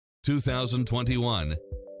2021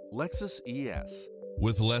 Lexus ES.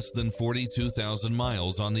 with less than 42,000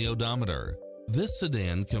 miles on the odometer. This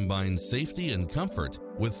sedan combines safety and comfort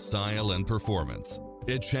with style and performance.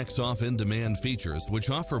 It checks off in-demand features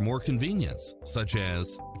which offer more convenience, such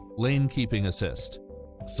as lane keeping assist,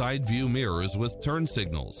 side view mirrors with turn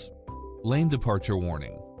signals, lane departure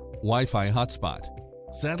warning, Wi-Fi hotspot,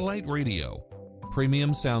 satellite radio,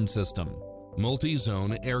 premium sound system,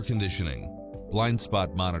 multi-zone air conditioning, blind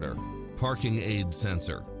spot monitor, parking aid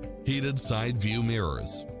sensor, heated side view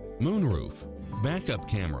mirrors, moonroof, backup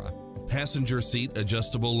camera, passenger seat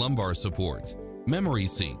adjustable lumbar support, memory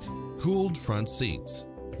seat, cooled front seats.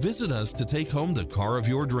 Visit us to take home the car of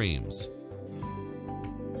your dreams.